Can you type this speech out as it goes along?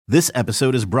This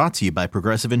episode is brought to you by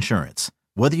Progressive Insurance.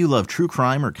 Whether you love true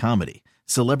crime or comedy,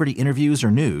 celebrity interviews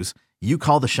or news, you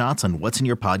call the shots on what's in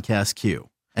your podcast queue.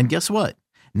 And guess what?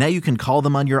 Now you can call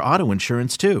them on your auto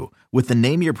insurance too with the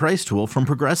Name Your Price tool from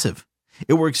Progressive.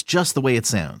 It works just the way it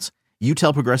sounds. You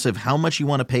tell Progressive how much you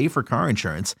want to pay for car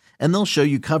insurance, and they'll show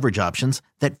you coverage options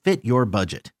that fit your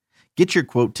budget. Get your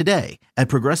quote today at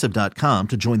Progressive.com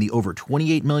to join the over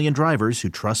 28 million drivers who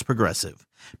trust Progressive.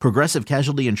 Progressive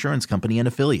Casualty Insurance Company and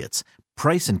Affiliates.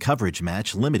 Price and coverage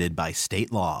match limited by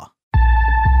state law.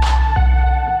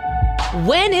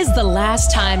 When is the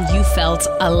last time you felt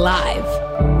alive?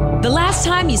 The last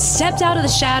time you stepped out of the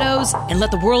shadows and let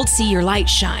the world see your light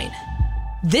shine?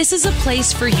 This is a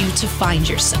place for you to find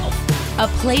yourself, a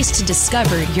place to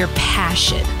discover your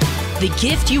passion, the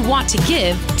gift you want to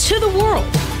give to the world.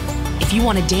 If you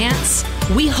want to dance,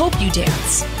 we hope you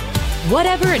dance.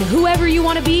 Whatever and whoever you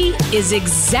want to be is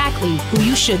exactly who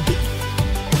you should be.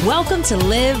 Welcome to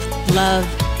Live, Love,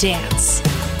 Dance.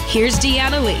 Here's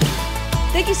Deanna Lee.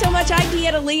 Thank you so much. I'm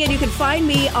Deanna Lee, and you can find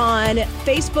me on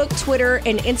Facebook, Twitter,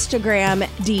 and Instagram,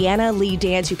 Deanna Lee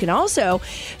Dance. You can also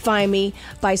find me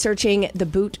by searching the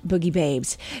Boot Boogie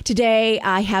Babes. Today,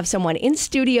 I have someone in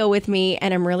studio with me,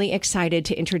 and I'm really excited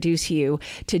to introduce you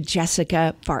to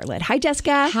Jessica Bartlett. Hi,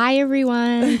 Jessica. Hi,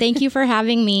 everyone. Thank you for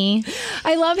having me.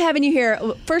 I love having you here.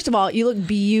 First of all, you look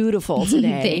beautiful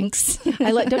today. Thanks.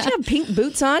 Don't you have pink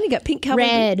boots on? You got pink cowboy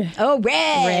Red. boots? Oh,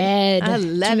 red. Red. I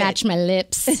love to match my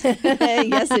lips.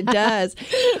 Yes, it does.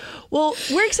 Well,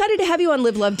 we're excited to have you on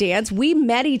Live, Love, Dance. We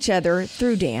met each other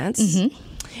through dance.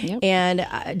 Mm-hmm. Yep.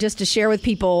 And just to share with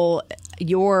people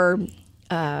your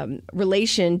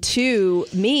relation to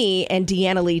me and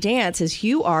Deanna Lee Dance is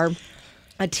you are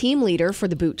a team leader for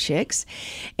the Boot Chicks,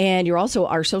 and you're also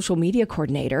our social media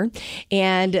coordinator,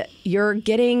 and you're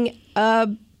getting a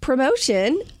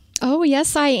promotion. Oh,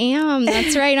 yes, I am.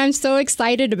 That's right. I'm so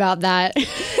excited about that.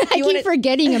 I keep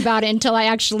forgetting about it until I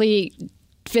actually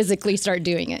physically start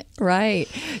doing it. Right.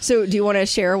 So do you want to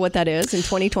share what that is in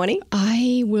 2020?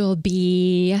 I will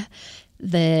be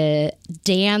the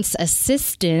dance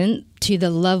assistant to the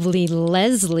lovely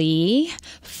Leslie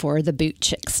for the Boot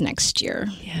Chicks next year.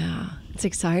 Yeah, it's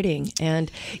exciting. And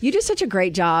you do such a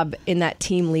great job in that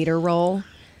team leader role.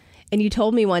 And you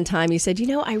told me one time, you said,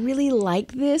 I really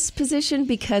like this position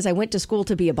because I went to school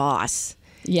to be a boss.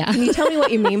 Yeah. Can you tell me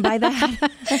what you mean by that?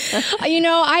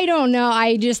 I don't know.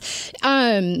 I just,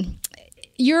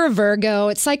 you're a Virgo.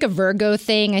 It's like a Virgo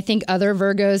thing. I think other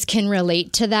Virgos can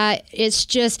relate to that. It's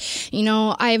just,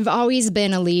 I've always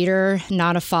been a leader,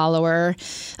 not a follower.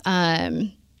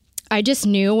 I just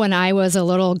knew when I was a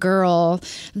little girl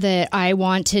that I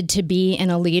wanted to be in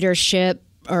a leadership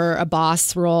or a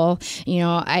boss role.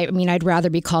 I'd rather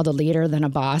be called a leader than a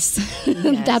boss.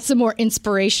 Yes. That's a more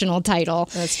inspirational title.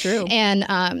 That's true.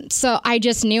 And so I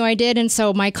just knew I did. And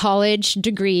so my college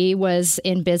degree was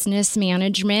in business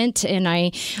management. And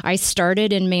I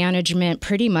started in management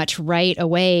pretty much right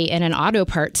away in an auto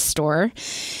parts store.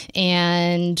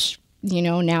 And,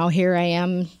 now here I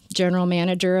am, general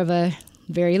manager of a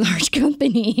very large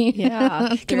company.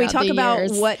 Yeah. Can we talk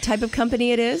about what type of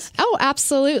company it is? Oh,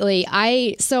 absolutely.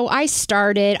 I've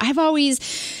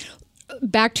always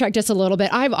backtrack just a little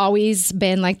bit. I've always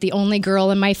been like the only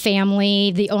girl in my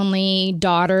family, the only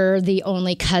daughter, the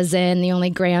only cousin, the only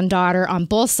granddaughter on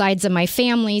both sides of my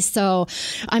family. So,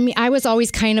 I was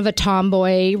always kind of a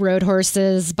tomboy, rode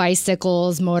horses,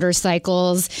 bicycles,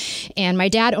 motorcycles. And my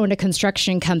dad owned a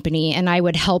construction company, and I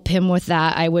would help him with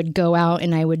that. I would go out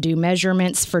and I would do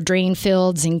measurements for drain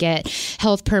fields and get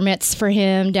health permits for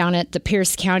him down at the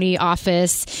Pierce County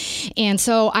office. And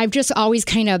so I've just always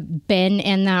kind of been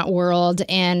in that world.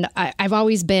 And I've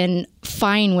always been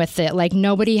fine with it. Like,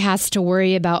 nobody has to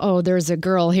worry about, there's a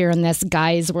girl here in this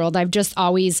guy's world. I've just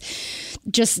always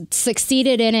just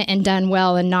succeeded in it and done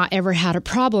well and not ever had a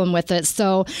problem with it.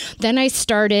 So then I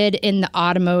started in the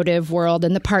automotive world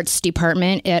in the parts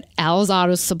department at Al's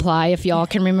Auto Supply, if y'all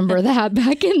can remember that,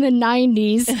 back in the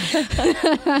 90s.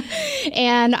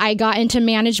 And I got into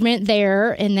management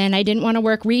there, and then I didn't want to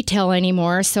work retail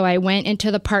anymore. So I went into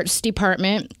the parts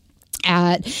department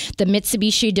at the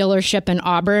Mitsubishi dealership in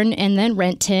Auburn and then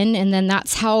Renton. And then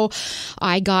that's how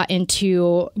I got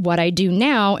into what I do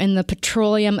now in the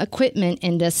petroleum equipment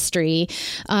industry.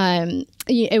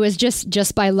 It was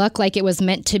just by luck, like it was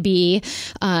meant to be.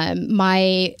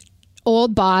 My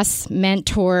old boss,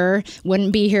 mentor,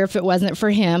 wouldn't be here if it wasn't for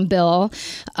him, Bill.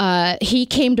 He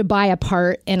came to buy a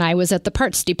part, and I was at the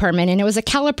parts department, and it was a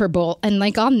caliper bolt. And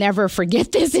like, I'll never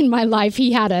forget this in my life.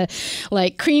 He had a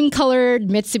cream colored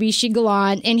Mitsubishi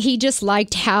Galant, and he just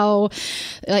liked how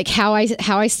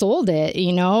I sold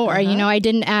it, or, I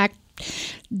didn't act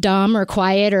dumb or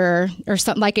quiet or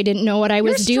something, like I didn't know what I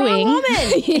was doing. You're a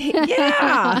strong woman.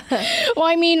 Yeah. Well,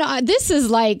 I mean, this is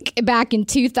like back in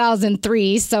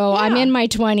 2003, so I'm in my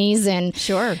 20s and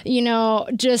Sure.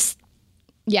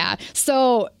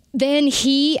 So then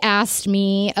he asked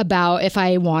me about if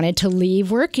I wanted to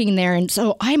leave working there. And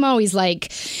so I'm always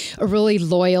like a really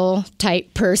loyal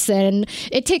type person.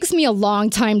 It takes me a long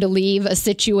time to leave a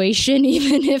situation,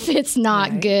 even if it's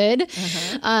not good.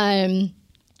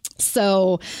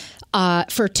 So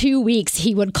for 2 weeks,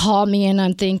 he would call me and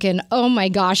I'm thinking, oh my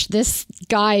gosh, this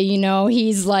guy,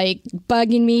 he's like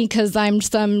bugging me because I'm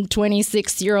some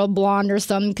 26-year-old blonde or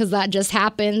something, because that just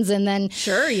happens. And then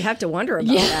Sure, you have to wonder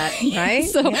about that, right?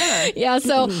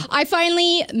 So I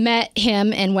finally met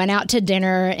him and went out to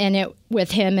dinner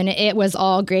with him, and it was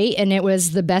all great, and it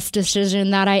was the best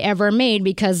decision that I ever made,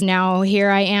 because now here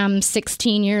I am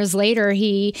 16 years later.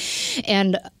 He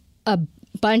and a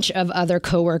bunch of other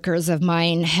coworkers of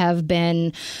mine have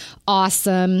been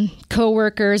awesome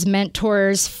coworkers,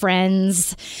 mentors,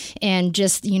 friends, and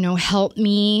just, helped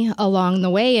me along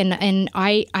the way. And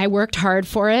I worked hard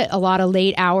for it, a lot of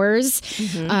late hours,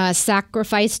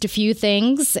 sacrificed a few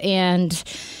things, and,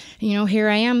 here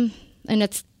I am. And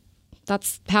that's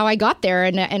how I got there,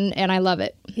 and I love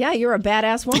it. Yeah, you're a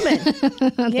badass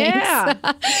woman. Yeah.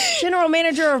 General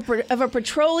manager of a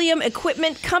petroleum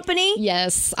equipment company.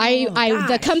 Yes.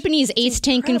 The company's Ace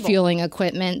Tank and Fueling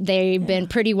Equipment. They've been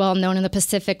pretty well known in the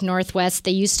Pacific Northwest.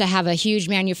 They used to have a huge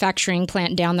manufacturing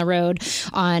plant down the road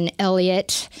on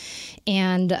Elliott.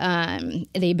 And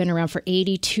they've been around for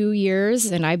 82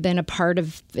 years, and I've been a part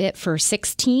of it for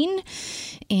 16.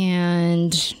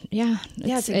 And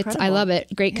it's incredible. I love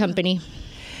it. Great company.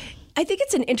 I think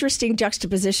it's an interesting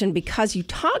juxtaposition, because you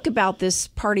talk about this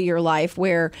part of your life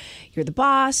where you're the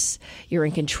boss, you're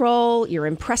in control, you're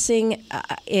impressing,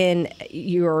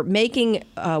 you're making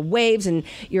waves, and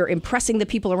you're impressing the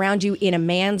people around you in a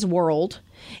man's world.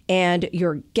 And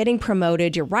you're getting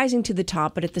promoted, you're rising to the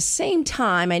top. But at the same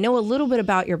time, I know a little bit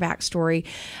about your backstory.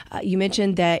 You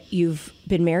mentioned that you've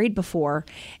been married before.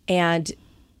 And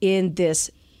in this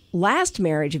last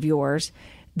marriage of yours,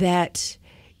 that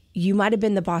you might have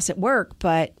been the boss at work,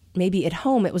 but maybe at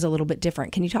home it was a little bit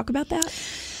different. Can you talk about that?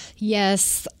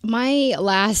 Yes, my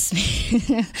last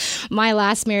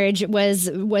marriage was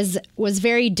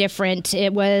very different.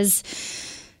 It was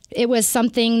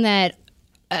something that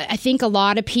I think a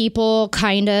lot of people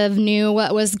kind of knew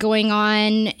what was going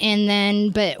on, and then,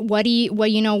 but what do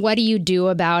you do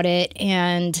about it?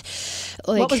 And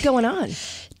what was going on?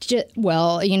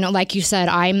 Like you said,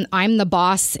 I'm the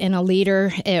boss and a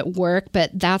leader at work,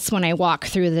 but that's when I walk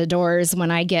through the doors.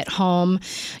 When I get home,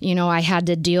 I had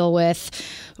to deal with,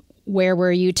 where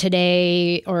were you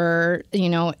today? Or,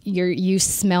 you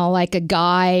smell like a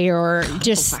guy, or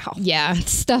just,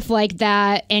 stuff like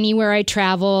that. Anywhere I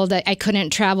traveled, I couldn't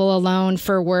travel alone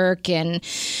for work, and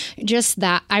just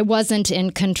that I wasn't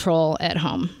in control at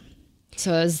home.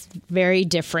 So it was very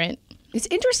different. It's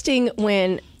interesting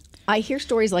when I hear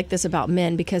stories like this about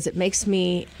men, because it makes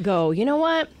me go, you know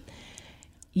what?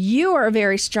 You are a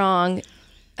very strong,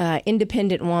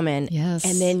 independent woman. Yes.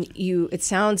 And then it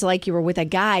sounds like you were with a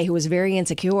guy who was very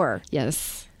insecure.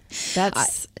 Yes.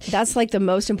 That's like the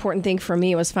most important thing for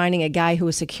me, was finding a guy who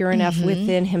was secure enough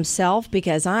within himself,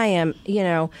 because I am,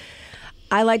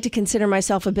 I like to consider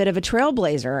myself a bit of a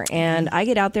trailblazer, and I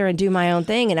get out there and do my own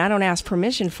thing, and I don't ask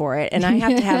permission for it. And I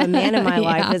have to have a man in my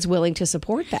life that's willing to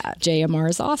support that. JMR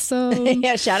is awesome.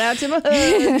 Yeah, shout out to my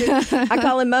husband. I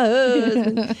call him my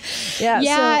husband.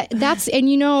 Yeah,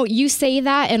 and you say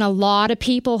that, and a lot of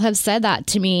people have said that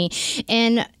to me.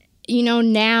 And,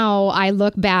 now I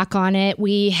look back on it,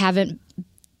 we haven't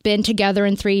been together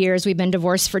in 3 years. We've been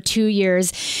divorced for 2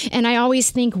 years. And I always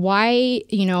think, why,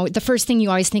 the first thing you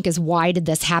always think is, why did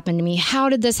this happen to me? How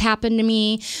did this happen to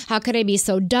me? How could I be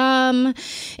so dumb?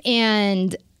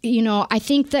 And I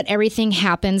think that everything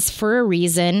happens for a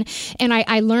reason. And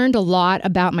I learned a lot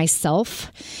about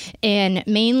myself, and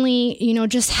mainly,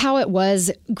 just how it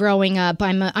was growing up.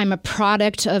 I'm a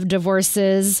product of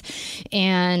divorces,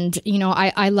 and,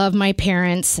 I love my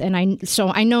parents. And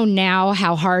I know now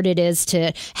how hard it is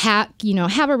to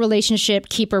have a relationship,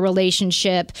 keep a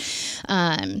relationship.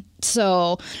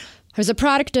 So I was a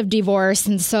product of divorce,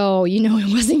 and so,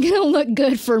 it wasn't going to look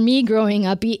good for me growing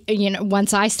up,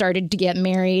 once I started to get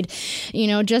married,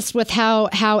 just with how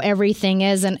everything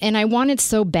is. And I wanted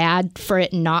so bad for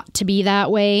it not to be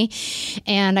that way.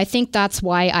 And I think that's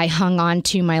why I hung on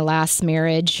to my last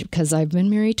marriage, because I've been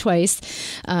married twice,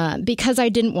 because I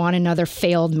didn't want another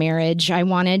failed marriage. I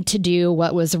wanted to do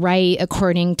what was right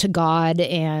according to God.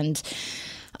 And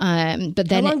but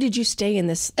then, how long did you stay in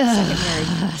this second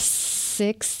marriage?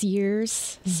 6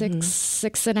 years,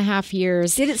 6.5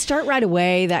 years. Did it start right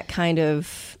away? That kind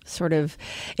of sort of,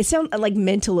 it sounds like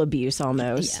mental abuse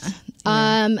almost.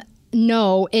 Yeah.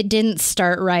 No, it didn't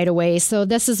start right away. So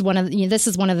this is one of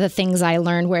the things I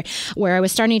learned where I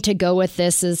was starting to go with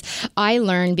this is I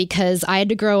learned because I had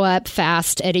to grow up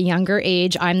fast at a younger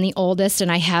age. I'm the oldest and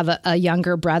I have a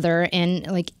younger brother. And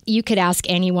like you could ask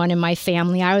anyone in my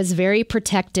family, I was very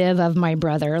protective of my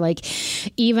brother, like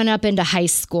even up into high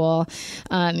school,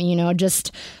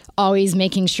 just always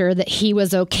making sure that he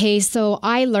was okay. So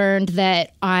I learned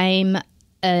that I'm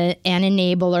an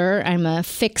enabler. I'm a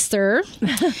fixer,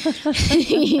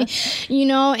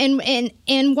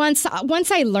 and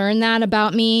once I learned that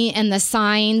about me and the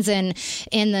signs and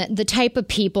the type of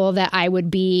people that I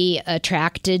would be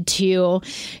attracted to,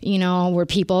 were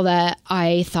people that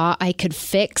I thought I could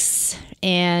fix.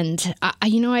 And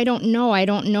I don't know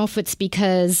if it's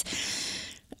because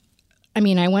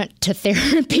I went to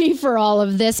therapy for all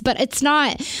of this, but it's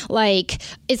not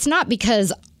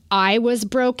because I was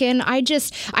broken. I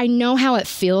know how it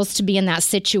feels to be in that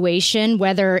situation,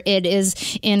 whether it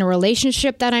is in a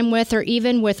relationship that I'm with or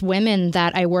even with women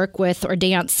that I work with or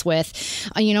dance with.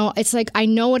 It's like I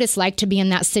know what it's like to be in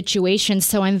that situation,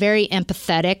 so I'm very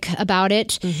empathetic about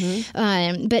it.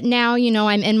 But now,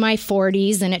 I'm in my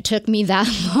 40s, and it took me that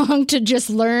long to just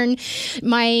learn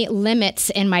my limits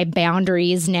and my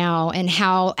boundaries now and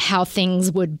how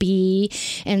things would be.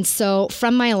 And so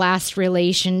from my last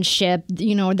relationship,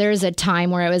 there's a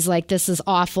time where I was like, this is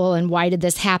awful, and why did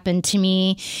this happen to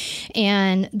me?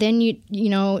 And then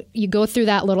you go through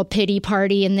that little pity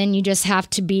party, and then you just have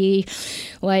to be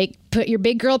like, put your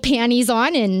big girl panties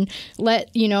on and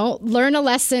learn a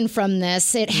lesson from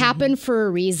this. It happened for a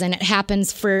reason. It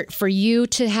happens for you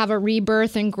to have a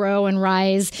rebirth and grow and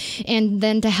rise, and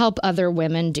then to help other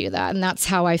women do that. And that's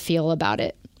how I feel about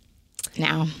it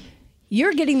now.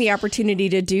 You're getting the opportunity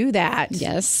to do that.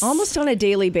 Yes. Almost on a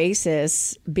daily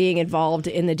basis, being involved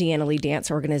in the Deanna Lee Dance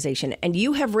Organization. And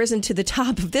you have risen to the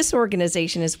top of this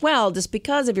organization as well, just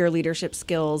because of your leadership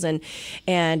skills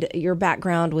and your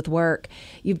background with work.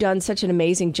 You've done such an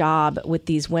amazing job with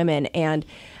these women. And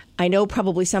I know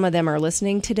probably some of them are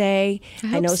listening today.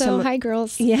 I know so. Hi,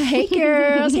 girls. Yeah, hey,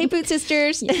 girls. Hey, Boot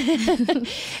Sisters. And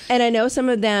I know some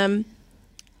of them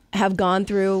have gone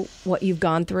through what you've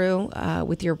gone through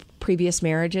with your previous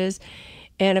marriages.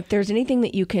 And if there's anything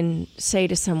that you can say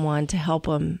to someone to help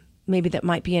them, maybe that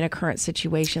might be in a current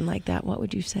situation like that, what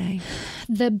would you say?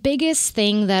 The biggest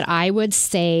thing that I would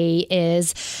say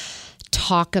is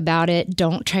talk about it.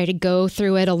 Don't try to go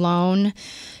through it alone.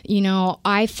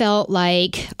 I felt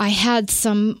like I had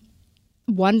some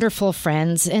wonderful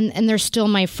friends, and they're still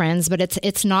my friends, but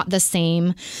it's not the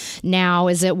same now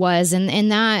as it was,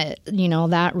 and that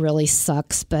that really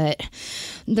sucks, but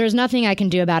there's nothing I can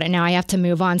do about it now. I have to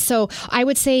move on. So I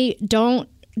would say don't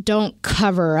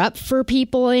cover up for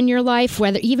people in your life,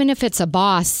 whether even if it's a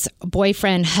boss,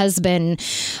 boyfriend, husband,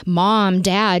 mom,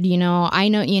 dad. I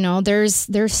know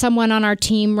there's someone on our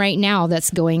team right now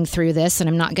that's going through this, and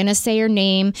I'm not going to say her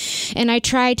name. And I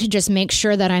try to just make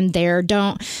sure that I'm there.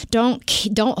 Don't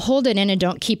hold it in, and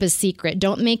don't keep a secret.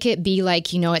 Don't make it be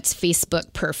like it's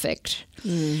Facebook perfect.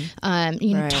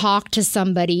 Right. Talk to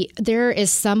somebody. There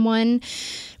is someone.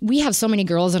 We have so many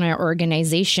girls in our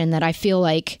organization that I feel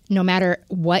like no matter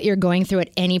what you're going through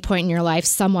at any point in your life,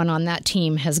 someone on that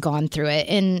team has gone through it.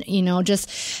 And,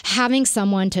 just having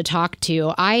someone to talk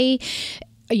to,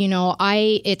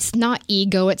 it's not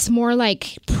ego, it's more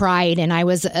like pride. And I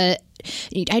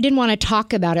didn't want to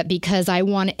talk about it because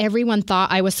everyone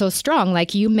thought I was so strong.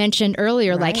 Like you mentioned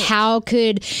earlier, right. Like how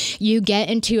could you get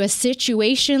into a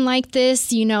situation like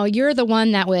this? You're the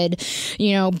one that would,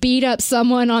 beat up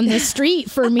someone on the street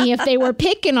for me if they were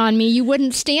picking on me. You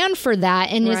wouldn't stand for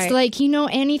that. And right. It's like,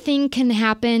 anything can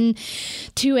happen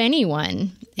to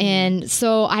anyone. And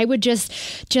so I would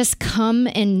just come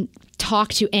and talk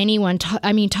to anyone.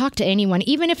 Talk to anyone,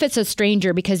 even if it's a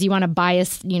stranger, because you want a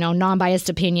non-biased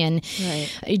opinion.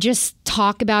 Right. Just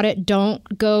talk about it.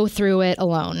 Don't go through it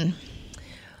alone.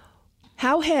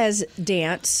 How has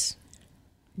dance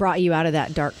brought you out of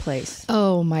that dark place?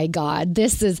 Oh my God.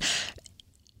 This is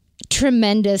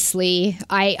tremendously.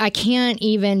 I can't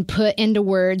even put into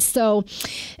words. So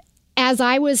as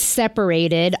I was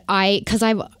separated, because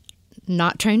I've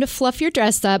not trying to fluff your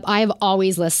dress up. I have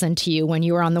always listened to you when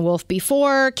you were on The Wolf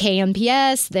before,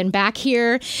 KMPS, then back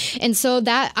here. And so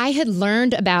that I had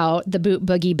learned about the Boot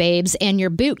Boogie Babes and your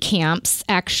boot camps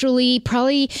actually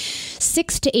probably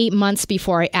 6 to 8 months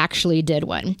before I actually did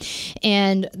one.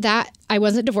 And that I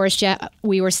wasn't divorced yet.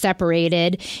 We were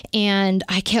separated. And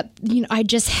I kept, I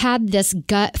just had this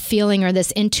gut feeling or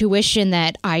this intuition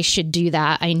that I should do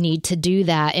that. I need to do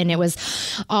that. And it was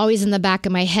always in the back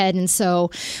of my head. And so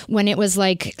when it was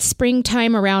like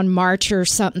springtime around March or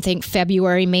something,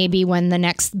 February, maybe when the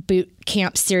next boot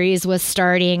camp series was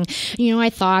starting, I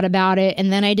thought about it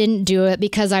and then I didn't do it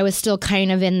because I was still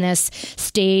kind of in this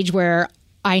stage where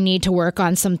I need to work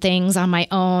on some things on my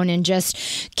own and just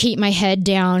keep my head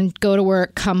down, go to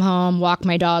work, come home, walk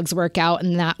my dogs, work out.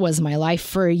 And that was my life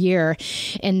for a year.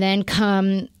 And then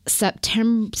come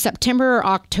September or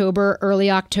October,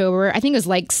 early October, I think it was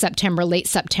like September, late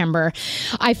September,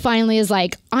 I finally was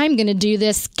like, I'm going to do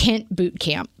this Kent boot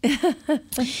camp.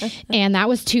 And that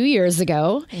was 2 years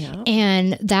ago. Yeah.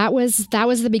 And that was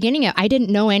the beginning of it. I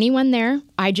didn't know anyone there.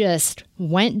 I just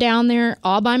went down there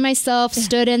all by myself,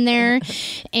 stood in there.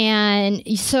 And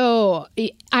so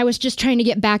I was just trying to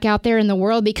get back out there in the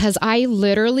world because I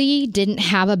literally didn't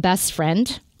have a best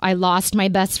friend. I lost my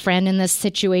best friend in this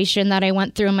situation that I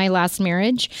went through in my last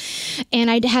marriage.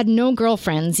 And I had no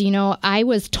girlfriends. I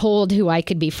was told who I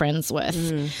could be friends with.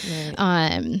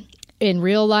 Right. In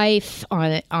real life,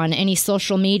 on any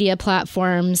social media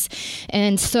platforms.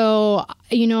 And so,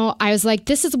 I was like,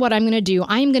 this is what I'm going to do.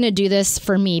 I'm going to do this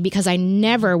for me because I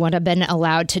never would have been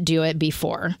allowed to do it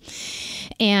before.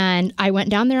 And I went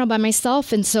down there all by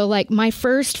myself. And so like my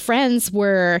first friends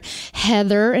were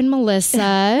Heather and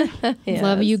Melissa. Yes.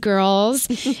 Love you girls.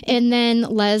 And then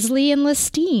Leslie and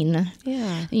Listine.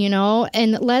 Yeah.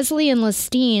 And Leslie and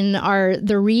Listine are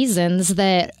the reasons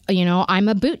that, I'm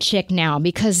a boot chick now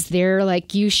because they're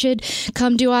like, you should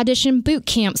come do audition boot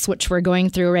camps, which we're going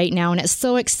through right now. And it's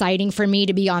so exciting for me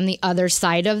to be on the other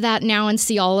side of that now and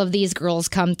see all of these girls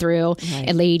come through,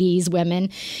 right. Ladies,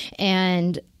 women.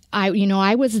 And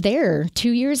I was there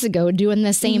 2 years ago doing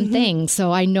the same thing.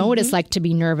 So I know what it's like to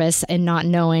be nervous and not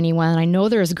know anyone. I know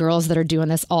there's girls that are doing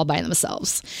this all by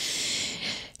themselves.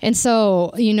 And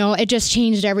so, it just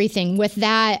changed everything. With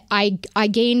that, I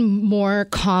gained more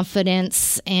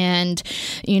confidence and,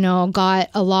 got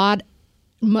a lot,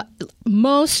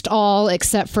 most all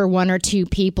except for one or two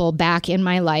people back in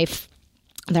my life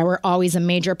that were always a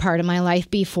major part of my life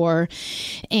before.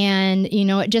 And,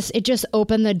 it just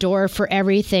opened the door for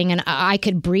everything and I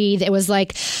could breathe. It was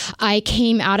like I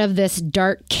came out of this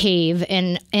dark cave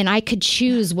and I could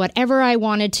choose whatever I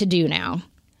wanted to do now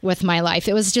with my life.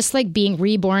 It was just like being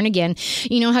reborn again.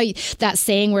 How that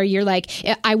saying where you're like,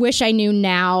 I wish I knew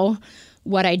now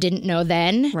what I didn't know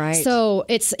then. Right. So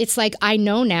it's like, I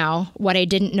know now what I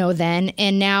didn't know then.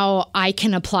 And now I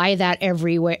can apply that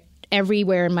everywhere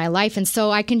in my life. And so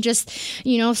I can just,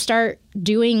 start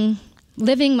living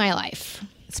my life.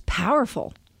 It's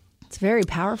powerful. It's a very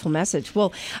powerful message.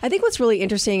 Well, I think what's really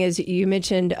interesting is you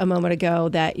mentioned a moment ago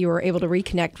that you were able to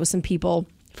reconnect with some people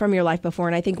from your life before.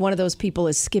 And I think one of those people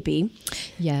is Skippy.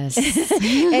 Yes.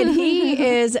 And he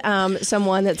is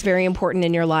someone that's very important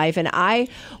in your life. And I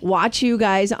watch you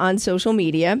guys on social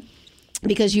media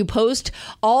because you post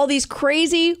all these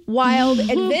crazy, wild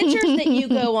adventures that you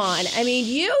go on. I mean,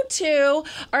 you two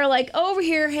are like over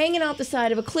here hanging off the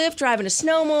side of a cliff, driving a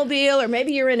snowmobile, or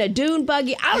maybe you're in a dune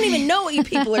buggy. I don't even know what you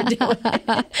people are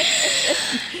doing.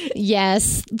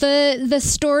 Yes. The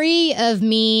story of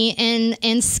me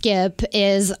and Skip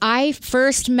is I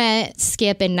first met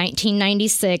Skip in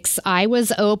 1996. I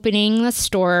was opening the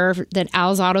store at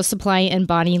Al's Auto Supply in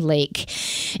Bonnie Lake,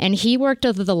 and he worked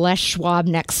at the Les Schwab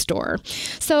next door.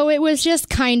 So it was just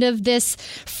kind of this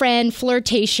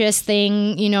flirtatious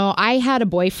thing. I had a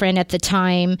boyfriend at the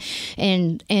time,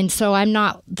 and so I'm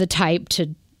not the type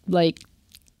to like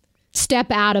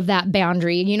step out of that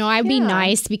boundary. I'd be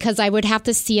nice because I would have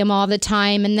to see him all the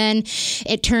time. And then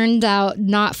it turned out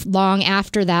not long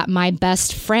after that, my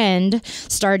best friend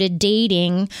started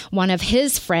dating one of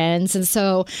his friends. And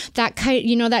so that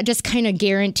that just kind of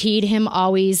guaranteed him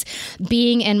always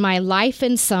being in my life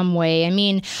in some way. I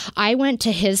mean, I went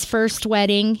to his first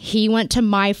wedding. He went to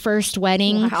my first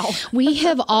wedding. Wow. We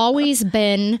have always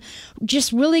been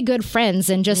just really good friends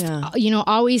and just,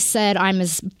 always said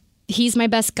he's my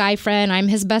best guy friend. I'm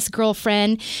his best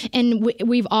girlfriend. And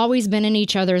we've always been in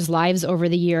each other's lives over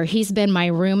the year. He's been my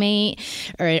roommate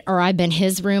or I've been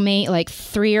his roommate like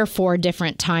 3 or 4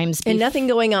 different times. And nothing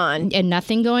going on.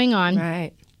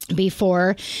 Right.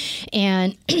 Before.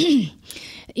 And,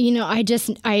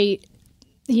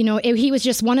 he was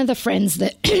just one of the friends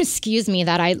that, excuse me,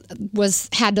 that I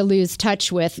had to lose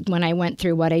touch with when I went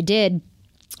through what I did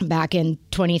back in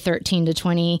 2013 to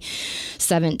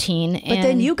 2017. But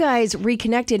then you guys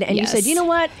reconnected and you said, you know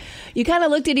what? You kind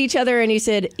of looked at each other and you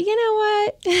said, you know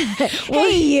what?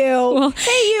 Hey, you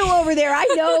over there. I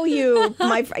know you,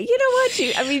 my friend. You know what?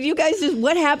 You guys just,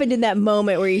 what happened in that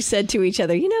moment where you said to each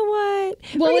other, you know what?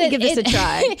 We're going to give this a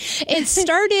try. It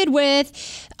started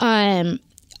with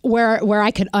where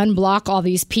I could unblock all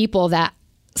these people that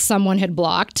someone had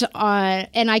blocked,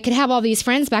 and I could have all these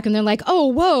friends back, and they're like, oh,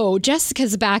 whoa,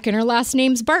 Jessica's back and her last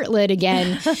name's Bartlett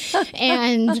again.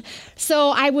 And so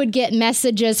I would get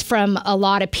messages from a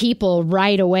lot of people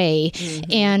right away.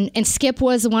 Mm-hmm. And Skip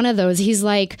was one of those. He's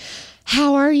like,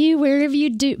 how are you? Where have you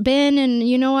been? And,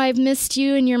 I've missed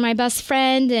you and you're my best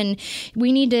friend and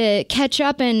we need to catch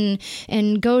up and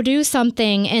go do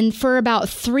something. And for about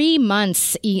 3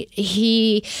 months,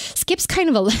 Skip's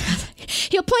kind of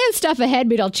he'll plan stuff ahead,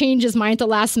 but he'll change his mind at the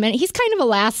last minute. He's kind of a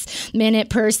last minute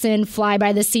person, fly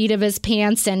by the seat of his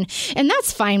pants. And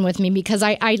that's fine with me because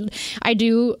I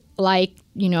do like,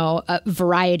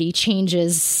 variety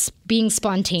changes, being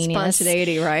spontaneous.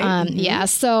 Spontaneity, right? Yeah.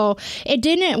 So it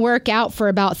didn't work out for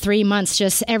about 3 months.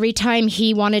 Just every time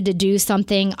he wanted to do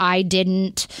something, I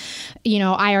didn't,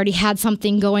 I already had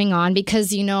something going on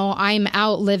because, I'm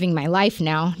out living my life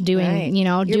now doing,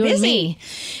 You're doing busy. me.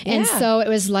 Yeah. And so it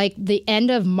was like the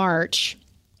end of March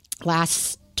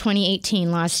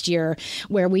 2018, last year,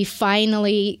 where we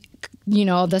finally,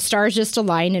 the stars just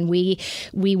aligned and we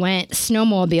went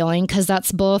snowmobiling because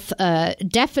that's both a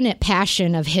definite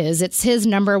passion of his. It's his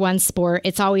number one sport.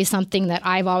 It's always something that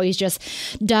I've always just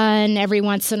done every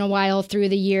once in a while through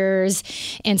the years.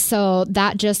 And so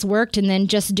that just worked. And then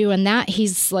just doing that,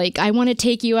 he's like, I want to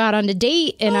take you out on a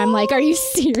date. And I'm like, are you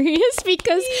serious?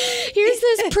 Because here's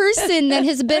this person that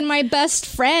has been my best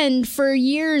friend for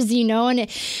years, and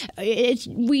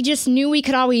we just knew we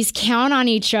could always count on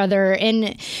each other.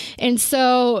 And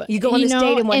so you go on this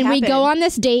date and what happened? We go on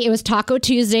this date. It was Taco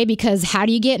Tuesday because how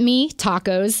do you get me?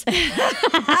 Tacos.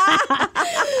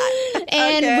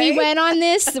 And we went on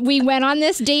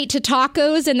this date to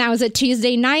tacos, and that was a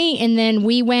Tuesday night. And then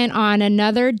we went on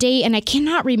another date, and I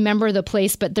cannot remember the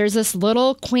place, but there's this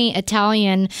little quaint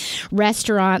Italian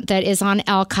restaurant that is on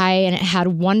Alki, and it had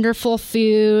wonderful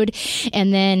food.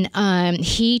 And then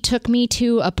he took me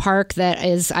to a park that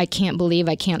is, I can't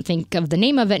think of the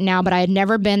name of it now, but I had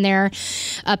never been there,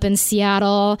 up in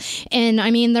Seattle. And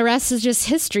the rest is just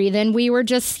history. Then we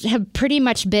have pretty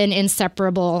much been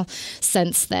inseparable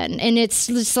since then. And it's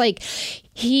just like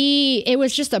it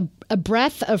was just a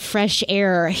breath of fresh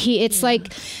air. It's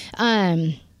like,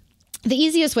 the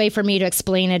easiest way for me to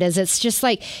explain it is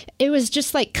it was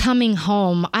just like coming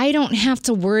home. I don't have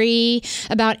to worry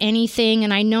about anything.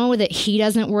 And I know that he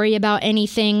doesn't worry about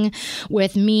anything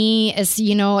with me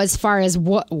as far as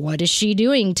what is she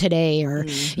doing today or,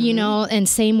 and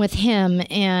same with him.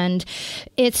 And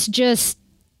it's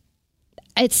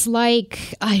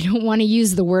like, I don't want to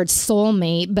use the word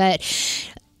soulmate, but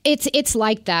it's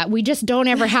like that. We just don't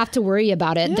ever have to worry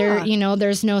about it. Yeah.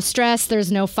 There's no stress,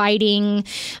 there's no fighting.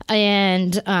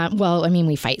 And,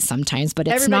 we fight sometimes, but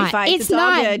it's Everybody not, fights. it's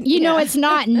not, good. It's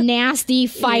not nasty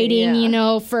fighting,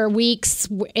 for weeks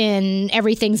and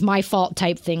everything's my fault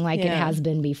type thing like it has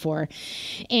been before.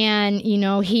 And,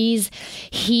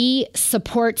 he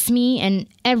supports me in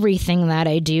everything that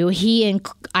I do.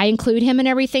 I include him in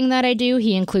everything that I do.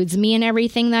 He includes me in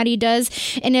everything that he does.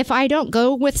 And if I don't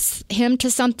go with him to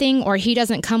something or he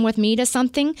doesn't come with me to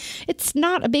something, it's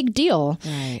not a big deal.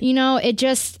 Right.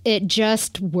 It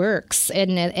just works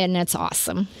and it's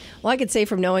awesome. Well, I could say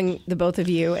from knowing the both of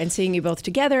you and seeing you both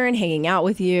together and hanging out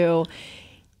with you,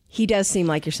 he does seem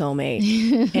like your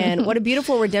soulmate. And what a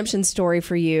beautiful redemption story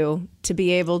for you to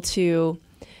be able to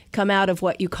come out of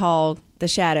what you call the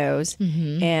shadows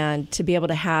and to be able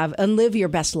to have and live your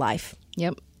best life.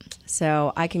 Yep.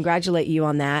 So I congratulate you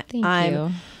on that. Thank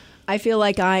you. I feel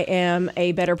like I am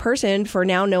a better person for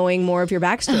now knowing more of your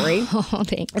backstory. Oh,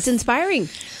 thanks. It's inspiring,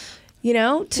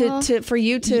 for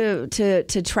you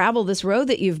to travel this road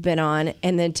that you've been on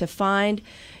and then to find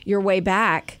your way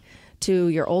back to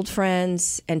your old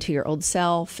friends and to your old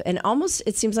self. And almost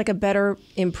it seems like a better,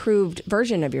 improved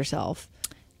version of yourself.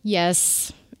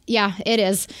 Yes. Yeah, it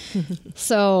is.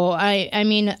 So,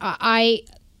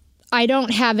 I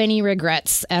don't have any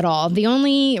regrets at all. The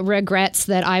only regrets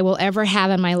that I will ever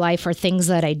have in my life are things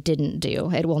that I didn't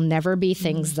do. It will never be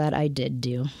things that I did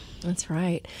do. That's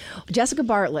right. Jessica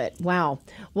Bartlett. Wow.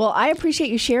 Well, I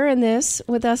appreciate you sharing this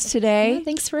with us today. Yeah,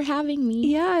 thanks for having me.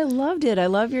 Yeah, I loved it. I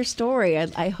love your story.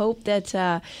 I hope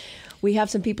that we have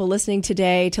some people listening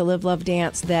today to Live, Love,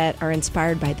 Dance that are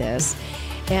inspired by this.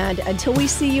 And until we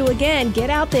see you again, get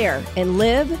out there and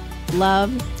live,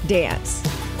 love, dance.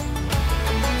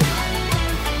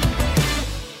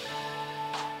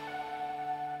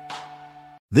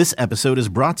 This episode is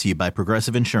brought to you by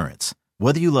Progressive Insurance.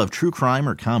 Whether you love true crime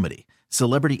or comedy,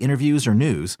 celebrity interviews or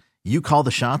news, you call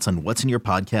the shots on what's in your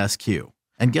podcast queue.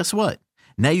 And guess what?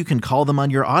 Now you can call them on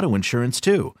your auto insurance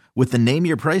too with the Name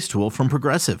Your Price tool from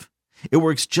Progressive. It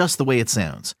works just the way it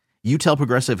sounds. You tell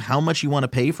Progressive how much you want to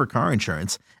pay for car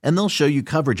insurance, and they'll show you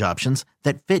coverage options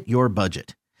that fit your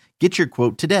budget. Get your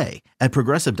quote today at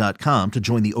Progressive.com to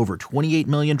join the over 28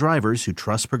 million drivers who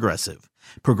trust Progressive.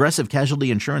 Progressive Casualty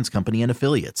Insurance Company and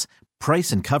Affiliates.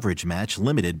 Price and coverage match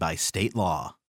limited by state law.